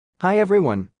Hi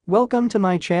everyone, welcome to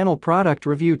my channel Product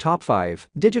Review Top 5.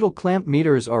 Digital clamp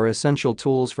meters are essential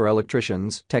tools for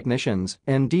electricians, technicians,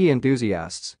 and D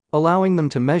enthusiasts, allowing them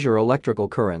to measure electrical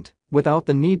current without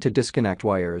the need to disconnect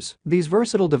wires. These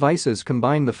versatile devices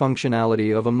combine the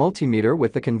functionality of a multimeter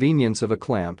with the convenience of a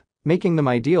clamp, making them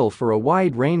ideal for a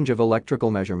wide range of electrical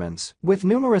measurements. With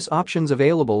numerous options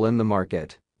available in the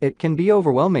market, it can be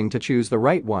overwhelming to choose the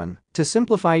right one. To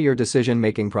simplify your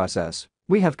decision-making process,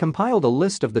 we have compiled a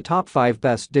list of the top 5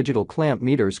 best digital clamp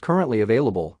meters currently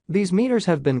available. These meters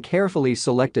have been carefully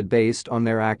selected based on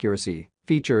their accuracy,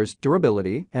 features,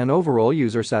 durability, and overall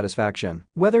user satisfaction.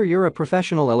 Whether you're a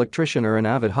professional electrician or an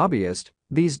avid hobbyist,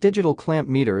 these digital clamp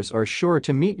meters are sure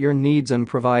to meet your needs and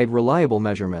provide reliable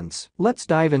measurements. Let's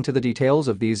dive into the details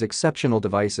of these exceptional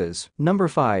devices. Number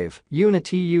 5.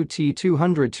 UNI-T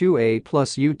UT202A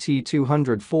plus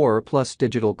UT204 plus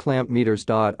digital clamp meters.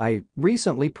 I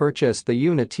recently purchased the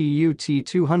UNI-T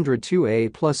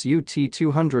UT202A plus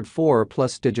UT204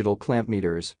 plus digital clamp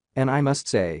meters, and I must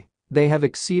say, they have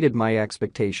exceeded my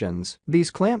expectations.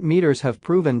 These clamp meters have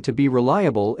proven to be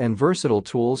reliable and versatile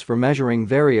tools for measuring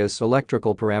various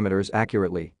electrical parameters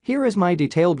accurately. Here is my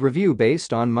detailed review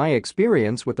based on my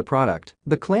experience with the product.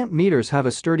 The clamp meters have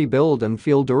a sturdy build and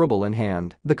feel durable in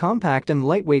hand. The compact and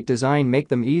lightweight design make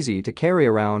them easy to carry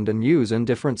around and use in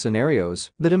different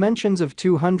scenarios. The dimensions of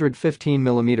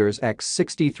 215mm x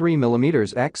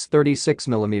 63mm x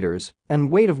 36mm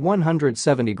and weight of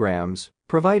 170 grams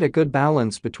provide a good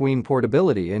balance between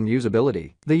portability and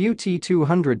usability. The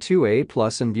UT202A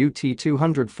Plus and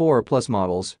UT204 Plus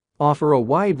models offer a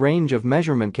wide range of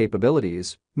measurement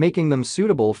capabilities, making them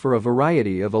suitable for a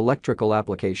variety of electrical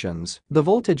applications. The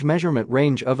voltage measurement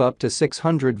range of up to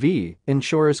 600 V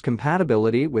ensures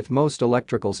compatibility with most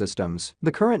electrical systems.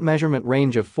 The current measurement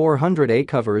range of 400 A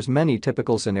covers many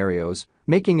typical scenarios,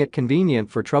 making it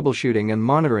convenient for troubleshooting and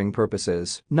monitoring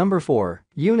purposes. Number 4.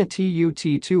 UNI-T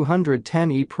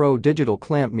UT210E Pro Digital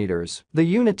Clamp Meters. The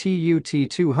UNI-T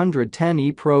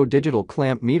UT210E Pro Digital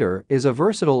Clamp Meter is a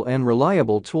versatile and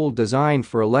reliable tool designed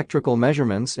for electrical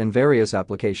measurements in various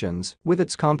applications. With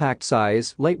its compact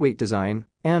size, lightweight design,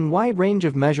 and wide range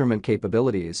of measurement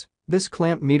capabilities, this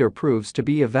clamp meter proves to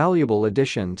be a valuable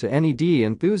addition to any D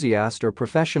enthusiast or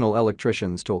professional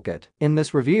electrician's toolkit. In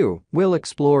this review, we'll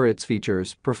explore its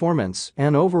features, performance,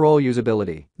 and overall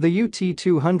usability. The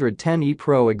UT210E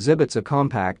Pro exhibits a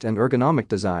compact and ergonomic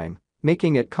design,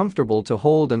 making it comfortable to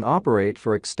hold and operate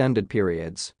for extended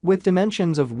periods. With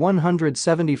dimensions of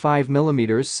 175mm,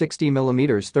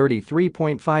 60mm,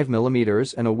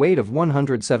 33.5mm and a weight of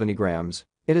 170 grams,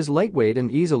 it is lightweight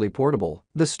and easily portable.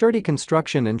 The sturdy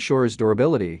construction ensures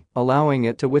durability, allowing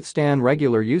it to withstand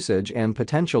regular usage and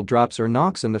potential drops or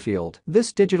knocks in the field.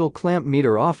 This digital clamp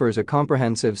meter offers a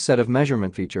comprehensive set of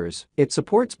measurement features. It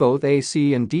supports both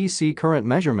AC and DC current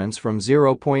measurements from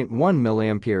 0.1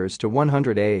 mA to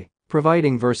 100 A,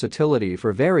 providing versatility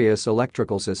for various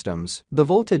electrical systems. The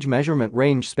voltage measurement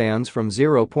range spans from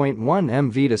 0.1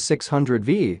 MV to 600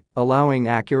 V, allowing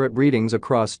accurate readings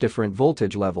across different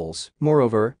voltage levels.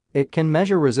 Moreover, it can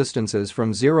measure resistances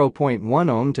from 0.1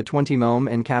 ohm to 20 ohm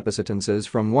and capacitances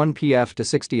from 1 pF to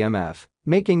 60 mF,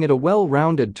 making it a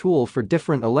well-rounded tool for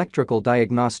different electrical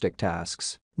diagnostic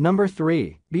tasks. Number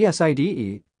 3.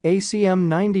 BSIDE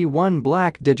ACM91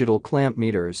 Black Digital Clamp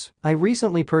Meters. I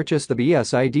recently purchased the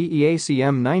BSIDE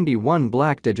ACM91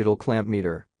 Black Digital Clamp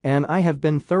Meter, and I have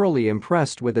been thoroughly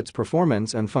impressed with its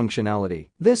performance and functionality.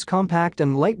 This compact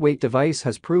and lightweight device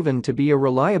has proven to be a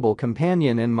reliable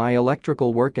companion in my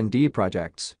electrical work and D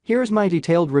projects. Here's my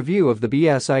detailed review of the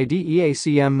BSIDE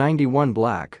ACM91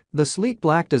 Black. The sleek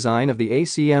black design of the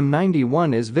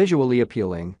ACM91 is visually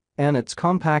appealing, and its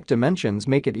compact dimensions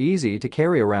make it easy to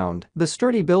carry around. The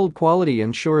sturdy build quality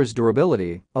ensures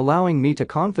durability, allowing me to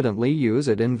confidently use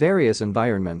it in various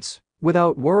environments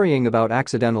without worrying about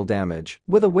accidental damage.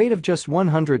 With a weight of just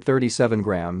 137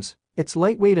 grams, it's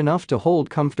lightweight enough to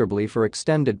hold comfortably for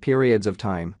extended periods of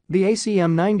time. The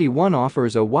ACM91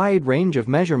 offers a wide range of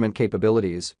measurement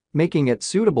capabilities, making it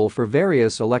suitable for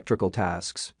various electrical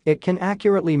tasks. It can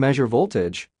accurately measure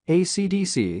voltage,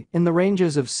 AC/DC, in the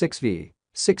ranges of 6V,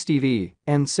 60 V,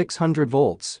 and 600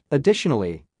 volts.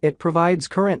 Additionally, it provides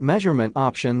current measurement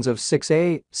options of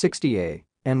 6A, 60A,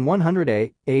 and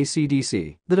 100A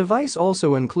AC/DC. The device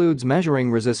also includes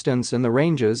measuring resistance in the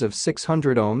ranges of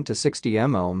 600 ohm to 60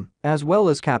 ohm, as well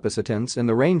as capacitance in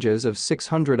the ranges of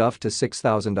 600 UF to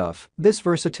 6000 UF. This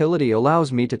versatility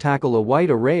allows me to tackle a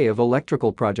wide array of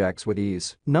electrical projects with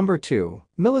ease. Number 2.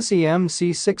 MiLESEEY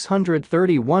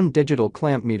MC631 Digital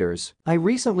Clamp Meters. I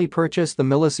recently purchased the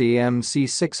MiLESEEY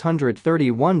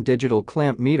MC631 Digital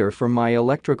Clamp Meter for my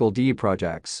electrical D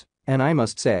projects, and I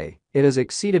must say, it has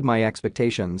exceeded my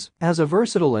expectations. As a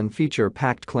versatile and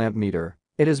feature-packed clamp meter,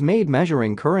 it has made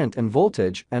measuring current and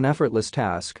voltage an effortless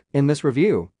task. In this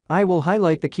review, I will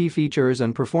highlight the key features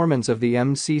and performance of the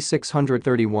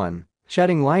MC631,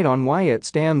 shedding light on why it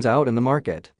stands out in the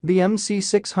market. The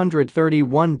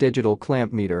MC631 digital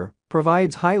clamp meter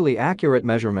provides highly accurate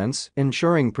measurements,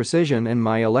 ensuring precision in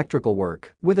my electrical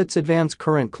work. With its advanced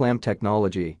current clamp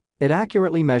technology, it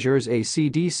accurately measures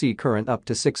AC/DC current up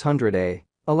to 600 A,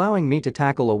 allowing me to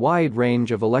tackle a wide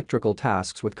range of electrical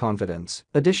tasks with confidence.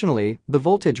 Additionally, the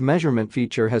voltage measurement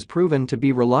feature has proven to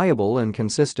be reliable and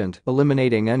consistent,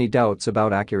 eliminating any doubts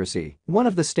about accuracy. One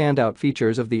of the standout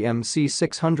features of the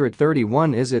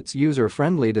MC631 is its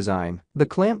user-friendly design. The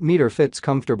clamp meter fits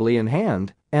comfortably in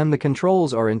hand, and the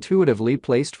controls are intuitively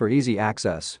placed for easy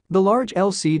access. The large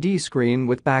LCD screen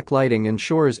with backlighting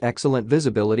ensures excellent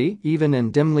visibility even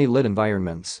in dimly lit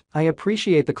environments. I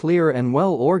appreciate the clear and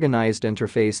well-organized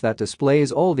interface that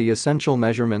displays all the essential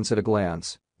measurements at a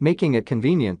glance, making it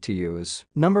convenient to use.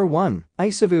 Number 1.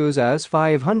 Aicevoos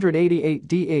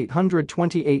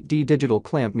AS588D828D digital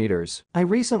clamp meters. I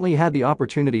recently had the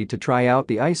opportunity to try out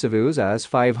the Aicevoos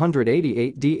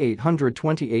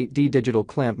AS588D828D digital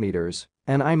clamp meters,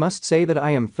 and I must say that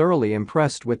I am thoroughly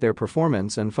impressed with their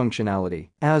performance and functionality.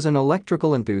 As an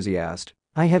electrical enthusiast,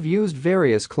 I have used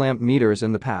various clamp meters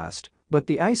in the past, but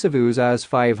the Aicevoos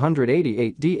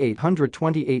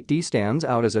AS588D828D stands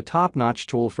out as a top-notch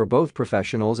tool for both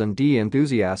professionals and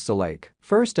enthusiasts alike.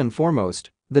 First and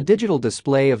foremost, the digital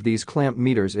display of these clamp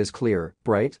meters is clear,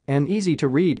 bright, and easy to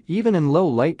read even in low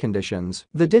light conditions.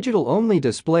 The digital-only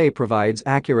display provides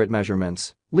accurate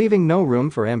measurements, leaving no room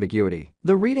for ambiguity.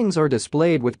 The readings are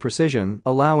displayed with precision,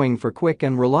 allowing for quick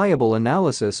and reliable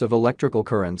analysis of electrical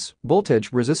currents,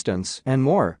 voltage, resistance, and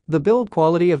more. The build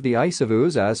quality of the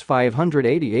Aicevoos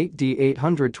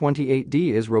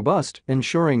AS588D828D is robust,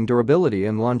 ensuring durability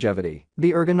and longevity.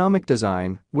 The ergonomic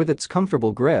design, with its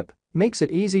comfortable grip, makes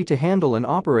it easy to handle and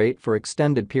operate for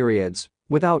extended periods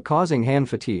without causing hand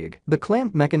fatigue. The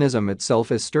clamp mechanism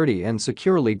itself is sturdy and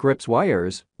securely grips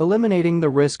wires, eliminating the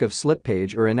risk of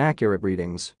slippage or inaccurate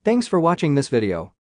readings. Thanks for watching this video.